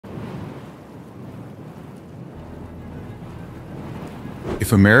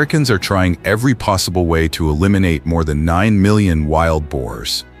If Americans are trying every possible way to eliminate more than 9 million wild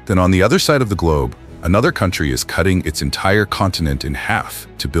boars, then on the other side of the globe, another country is cutting its entire continent in half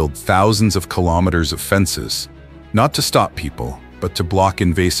to build thousands of kilometers of fences, not to stop people, but to block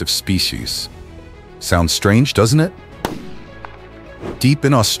invasive species. Sounds strange, doesn't it? Deep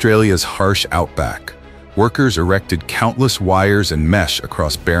in Australia's harsh outback, workers erected countless wires and mesh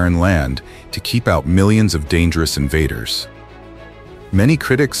across barren land to keep out millions of dangerous invaders. Many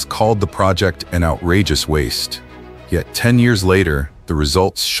critics called the project an outrageous waste, yet 10 years later, the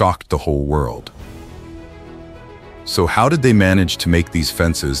results shocked the whole world. So how did they manage to make these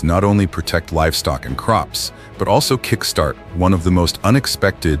fences not only protect livestock and crops, but also kickstart one of the most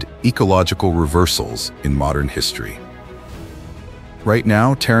unexpected ecological reversals in modern history? Right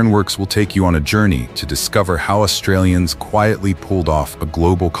now, Terran Works will take you on a journey to discover how Australians quietly pulled off a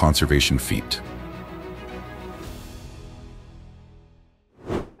global conservation feat.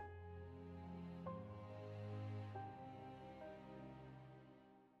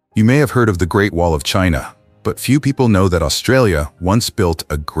 You may have heard of the Great Wall of China, but few people know that Australia once built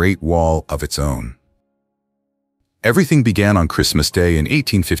a Great Wall of its own. Everything began on Christmas Day in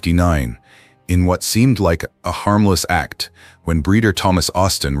 1859, in what seemed like a harmless act, when breeder Thomas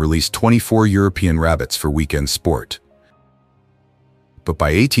Austin released 24 European rabbits for weekend sport. But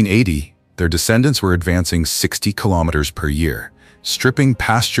by 1880, their descendants were advancing 60 kilometers per year, stripping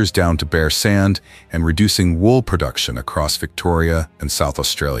pastures down to bare sand and reducing wool production across Victoria and South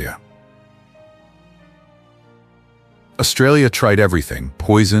Australia. Australia tried everything: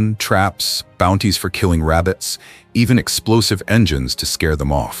 poison, traps, bounties for killing rabbits, even explosive engines to scare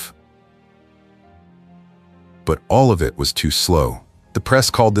them off. But all of it was too slow. The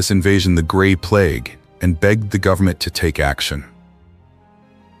press called this invasion the Grey Plague and begged the government to take action.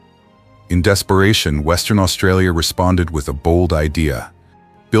 In desperation, Western Australia responded with a bold idea: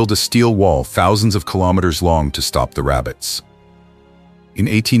 build a steel wall thousands of kilometers long to stop the rabbits. In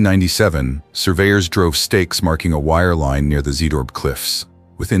 1897, surveyors drove stakes marking a wire line near the Zeedorp Cliffs.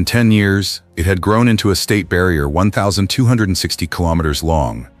 Within 10 years, it had grown into a state barrier 1,260 kilometers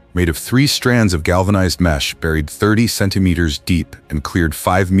long, made of 3 strands of galvanized mesh buried 30 centimeters deep and cleared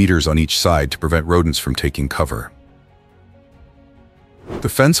 5 meters on each side to prevent rodents from taking cover. The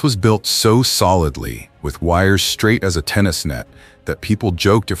fence was built so solidly, with wires straight as a tennis net, that people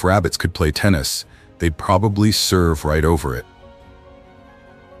joked if rabbits could play tennis, they'd probably serve right over it.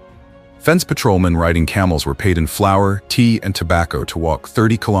 Fence patrolmen riding camels were paid in flour, tea, and tobacco to walk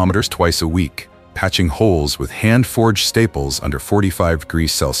 30 kilometers twice a week, patching holes with hand-forged staples under 45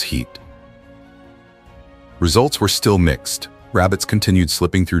 degrees Celsius heat. Results were still mixed. Rabbits continued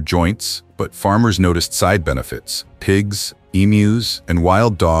slipping through joints, but farmers noticed side benefits. Pigs, emus, and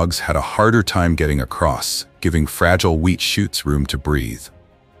wild dogs had a harder time getting across, giving fragile wheat shoots room to breathe.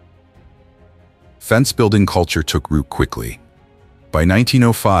 Fence-building culture took root quickly. By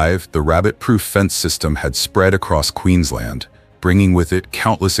 1905, the rabbit-proof fence system had spread across Queensland, bringing with it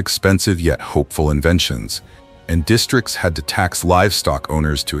countless expensive yet hopeful inventions, and districts had to tax livestock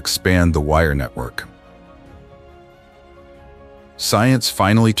owners to expand the wire network. Science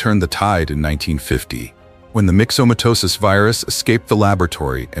finally turned the tide in 1950, when the myxomatosis virus escaped the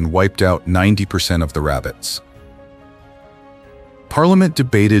laboratory and wiped out 90% of the rabbits. Parliament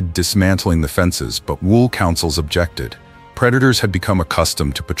debated dismantling the fences, but wool councils objected. Predators had become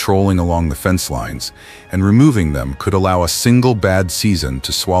accustomed to patrolling along the fence lines, and removing them could allow a single bad season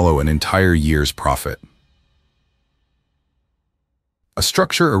to swallow an entire year's profit. A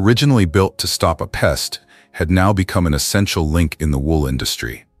structure originally built to stop a pest had now become an essential link in the wool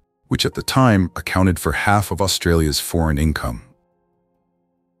industry, which at the time accounted for half of Australia's foreign income.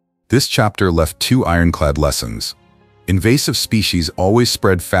 This chapter left 2 ironclad lessons. Invasive species always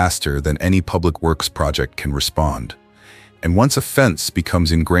spread faster than any public works project can respond. And once a fence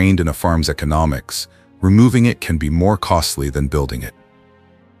becomes ingrained in a farm's economics, removing it can be more costly than building it.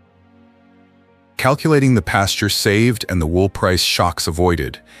 Calculating the pasture saved and the wool price shocks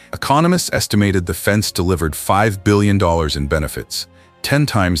avoided, economists estimated the fence delivered $5 billion in benefits, 10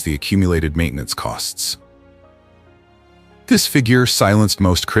 times the accumulated maintenance costs. This figure silenced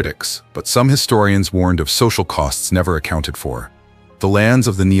most critics, but some historians warned of social costs never accounted for. The lands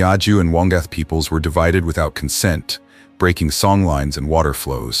of the Niaju and Wangath peoples were divided without consent, breaking songlines and water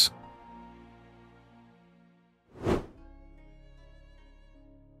flows.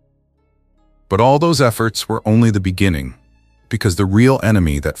 But all those efforts were only the beginning, because the real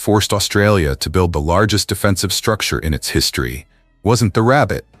enemy that forced Australia to build the largest defensive structure in its history wasn't the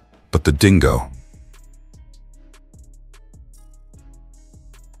rabbit, but the dingo.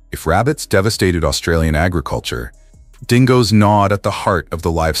 If rabbits devastated Australian agriculture, Dingoes gnawed at the heart of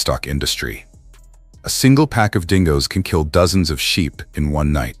the livestock industry. A single pack of dingoes can kill dozens of sheep in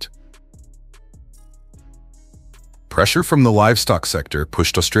one night. Pressure from the livestock sector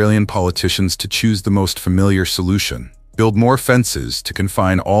pushed Australian politicians to choose the most familiar solution: build more fences to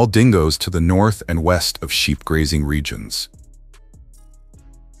confine all dingoes to the north and west of sheep grazing regions.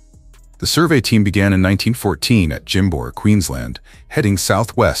 The survey team began in 1914 at Jimbor, Queensland, heading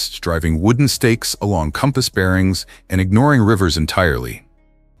southwest, driving wooden stakes along compass bearings and ignoring rivers entirely.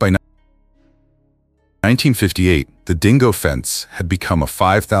 By 1958, the dingo fence had become a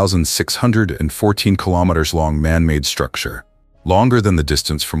 5,614 kilometers long man-made structure, longer than the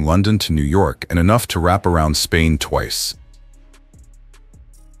distance from London to New York and enough to wrap around Spain twice.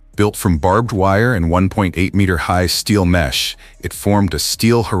 Built from barbed wire and 1.8-meter-high steel mesh, it formed a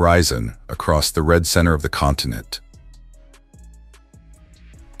steel horizon across the red center of the continent.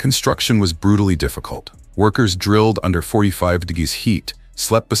 Construction was brutally difficult. Workers drilled under 45 degrees heat,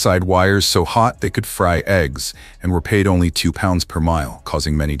 slept beside wires so hot they could fry eggs, and were paid only £2 per mile,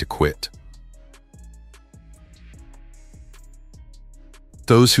 causing many to quit.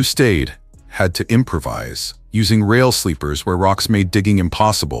 Those who stayed had to improvise, using rail sleepers where rocks made digging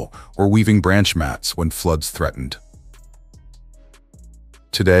impossible, or weaving branch mats when floods threatened.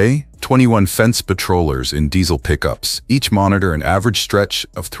 Today, 21 fence patrollers in diesel pickups each monitor an average stretch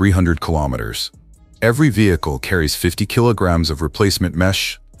of 300 kilometers. Every vehicle carries 50 kilograms of replacement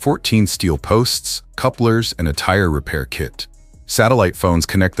mesh, 14 steel posts, couplers, and a tire repair kit. Satellite phones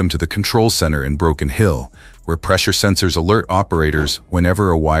connect them to the control center in Broken Hill, where pressure sensors alert operators whenever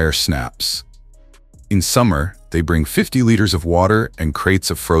a wire snaps. In summer, they bring 50 liters of water and crates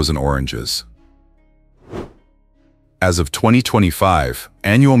of frozen oranges. As of 2025,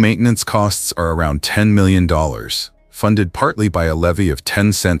 annual maintenance costs are around $10 million, funded partly by a levy of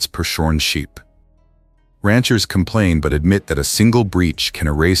 10 cents per shorn sheep. Ranchers complain but admit that a single breach can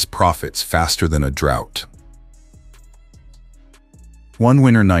erase profits faster than a drought. One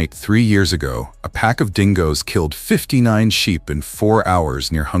winter night 3 years ago, a pack of dingoes killed 59 sheep in 4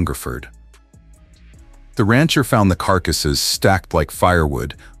 hours near Hungerford. The rancher found the carcasses stacked like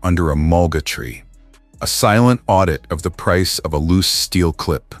firewood under a mulga tree, a silent audit of the price of a loose steel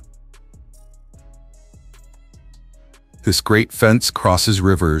clip. This great fence crosses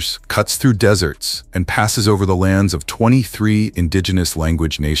rivers, cuts through deserts, and passes over the lands of 23 indigenous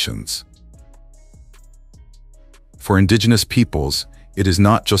language nations. For indigenous peoples, it is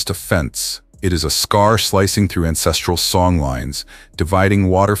not just a fence. It is a scar slicing through ancestral song lines, dividing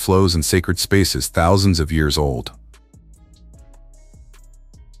water flows and sacred spaces thousands of years old.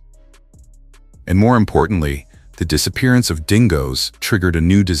 And more importantly, the disappearance of dingoes triggered a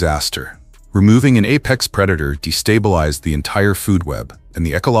new disaster. Removing an apex predator destabilized the entire food web, and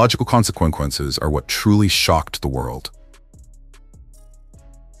the ecological consequences are what truly shocked the world.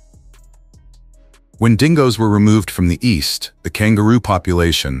 When dingoes were removed from the east, the kangaroo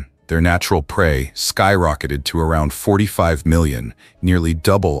population, their natural prey, skyrocketed to around 45 million, nearly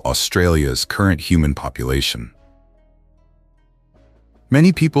double Australia's current human population.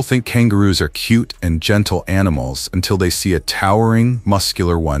 Many people think kangaroos are cute and gentle animals until they see a towering,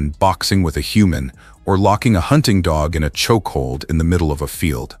 muscular one boxing with a human or locking a hunting dog in a chokehold in the middle of a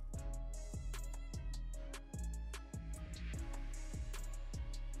field.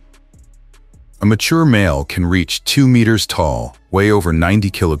 A mature male can reach 2 meters tall, weigh over 90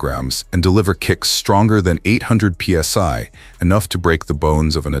 kilograms, and deliver kicks stronger than 800 psi, enough to break the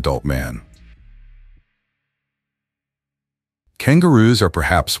bones of an adult man. Kangaroos are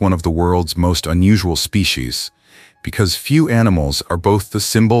perhaps one of the world's most unusual species, because few animals are both the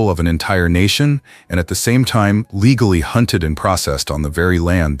symbol of an entire nation and at the same time legally hunted and processed on the very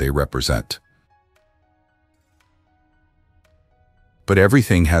land they represent. But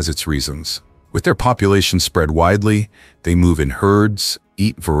everything has its reasons. With their population spread widely, they move in herds,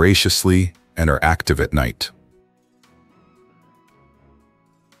 eat voraciously, and are active at night.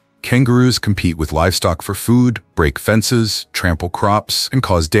 Kangaroos compete with livestock for food, break fences, trample crops, and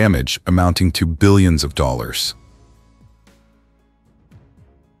cause damage amounting to billions of dollars.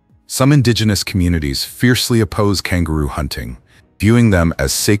 Some indigenous communities fiercely oppose kangaroo hunting, viewing them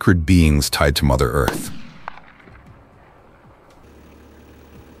as sacred beings tied to Mother Earth.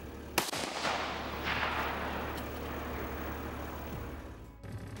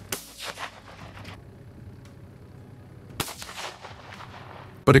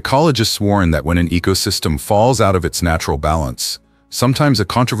 But ecologists warn that when an ecosystem falls out of its natural balance, sometimes a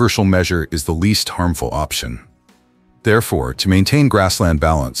controversial measure is the least harmful option. Therefore, to maintain grassland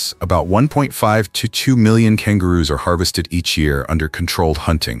balance, about 1.5 to 2 million kangaroos are harvested each year under controlled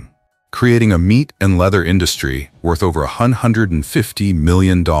hunting. creating a meat and leather industry worth over $150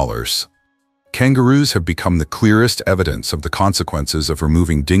 million. Kangaroos have become the clearest evidence of the consequences of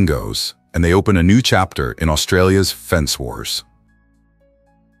removing dingoes, and they open a new chapter in Australia's fence wars.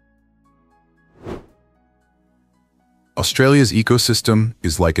 Australia's ecosystem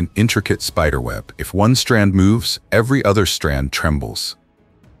is like an intricate spiderweb. If one strand moves, every other strand trembles.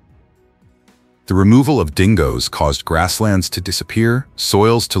 The removal of dingoes caused grasslands to disappear,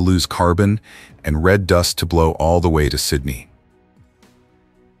 soils to lose carbon, and red dust to blow all the way to Sydney.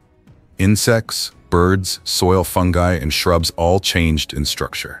 Insects, birds, soil fungi, and shrubs all changed in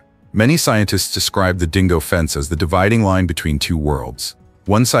structure. Many scientists describe the dingo fence as the dividing line between two worlds.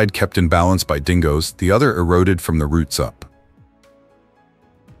 One side kept in balance by dingoes, the other eroded from the roots up.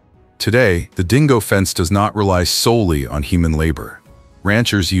 Today, the dingo fence does not rely solely on human labor.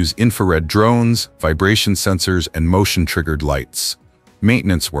 Ranchers use infrared drones, vibration sensors, and motion-triggered lights.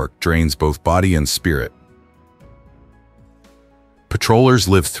 Maintenance work drains both body and spirit. Patrollers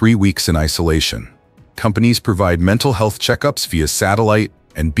live 3 weeks in isolation. Companies provide mental health checkups via satellite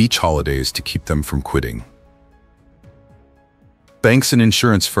and beach holidays to keep them from quitting. Banks and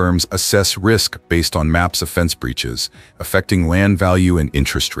insurance firms assess risk based on maps of fence breaches, affecting land value and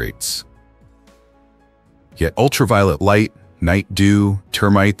interest rates. Yet ultraviolet light, night dew,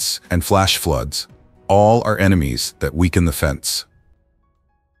 termites, and flash floods, all are enemies that weaken the fence.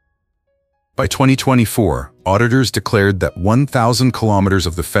 By 2024, auditors declared that 1,000 kilometers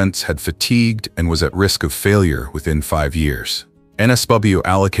of the fence had fatigued and was at risk of failure within 5 years. NSW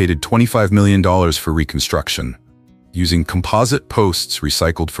allocated $25 million for reconstruction, using composite posts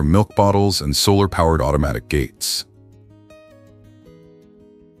recycled from milk bottles and solar-powered automatic gates.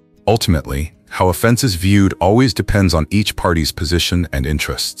 Ultimately, how a fence is viewed always depends on each party's position and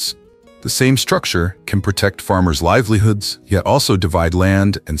interests. The same structure can protect farmers' livelihoods, yet also divide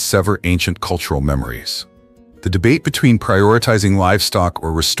land and sever ancient cultural memories. The debate between prioritizing livestock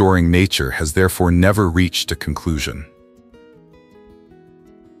or restoring nature has therefore never reached a conclusion.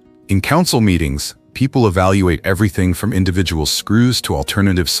 In council meetings, people evaluate everything from individual screws to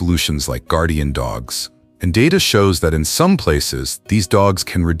alternative solutions like guardian dogs. And data shows that in some places, these dogs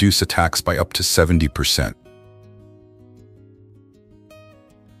can reduce attacks by up to 70%.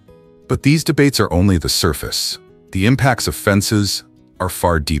 But these debates are only the surface. The impacts of fences are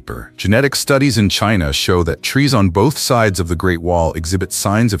far deeper. Genetic studies in China show that trees on both sides of the Great Wall exhibit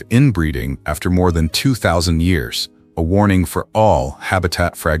signs of inbreeding after more than 2,000 years, a warning for all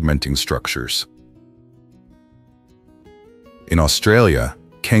habitat fragmenting structures. In Australia,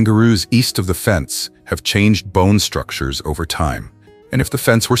 kangaroos east of the fence have changed bone structures over time, and if the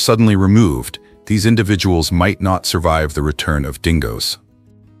fence were suddenly removed, these individuals might not survive the return of dingoes.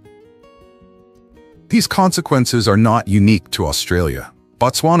 These consequences are not unique to Australia.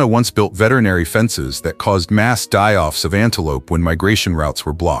 Botswana once built veterinary fences that caused mass die-offs of antelope when migration routes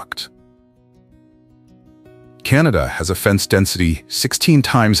were blocked. Canada has a fence density 16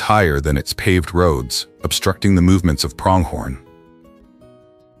 times higher than its paved roads, obstructing the movements of pronghorn.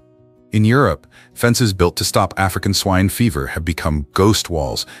 In Europe, fences built to stop African swine fever have become ghost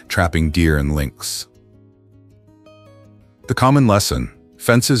walls, trapping deer and lynx. The common lesson: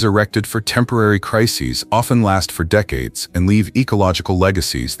 fences erected for temporary crises often last for decades and leave ecological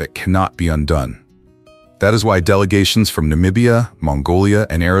legacies that cannot be undone. That is why delegations from Namibia, Mongolia,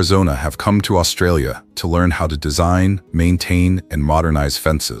 and Arizona have come to Australia to learn how to design, maintain, and modernize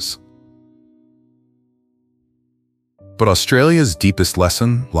fences. But Australia's deepest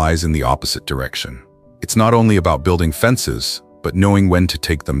lesson lies in the opposite direction. It's not only about building fences, but knowing when to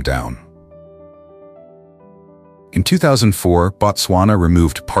take them down. In 2004, Botswana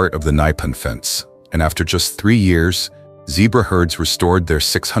removed part of the Naipan fence, and after just 3 years, zebra herds restored their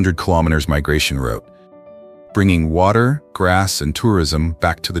 600 kilometers migration route, bringing water, grass, and tourism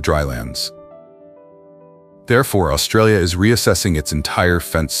back to the drylands. Therefore, Australia is reassessing its entire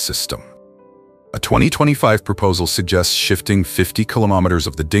fence system. A 2025 proposal suggests shifting 50 kilometers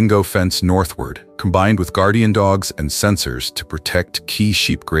of the dingo fence northward, combined with guardian dogs and sensors to protect key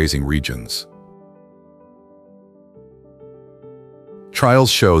sheep grazing regions. Trials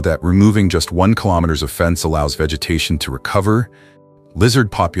show that removing just 1 kilometer of fence allows vegetation to recover,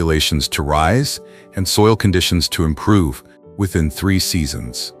 lizard populations to rise, and soil conditions to improve within 3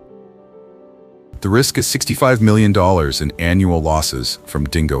 seasons. The risk is $65 million in annual losses from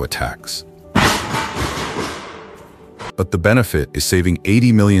dingo attacks. But the benefit is saving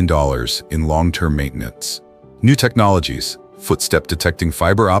 $80 million in long-term maintenance. New technologies, footstep detecting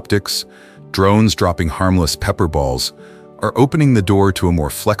fiber optics, drones dropping harmless pepper balls, are opening the door to a more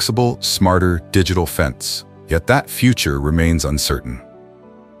flexible, smarter digital fence. Yet that future remains uncertain.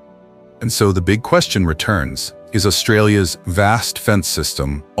 And so the big question returns: is Australia's vast fence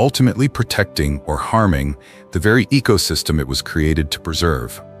system ultimately protecting or harming the very ecosystem it was created to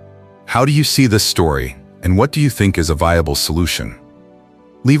preserve? How do you see this story, and what do you think is a viable solution?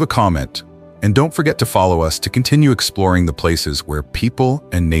 Leave a comment, and don't forget to follow us to continue exploring the places where people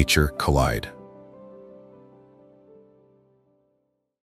and nature collide.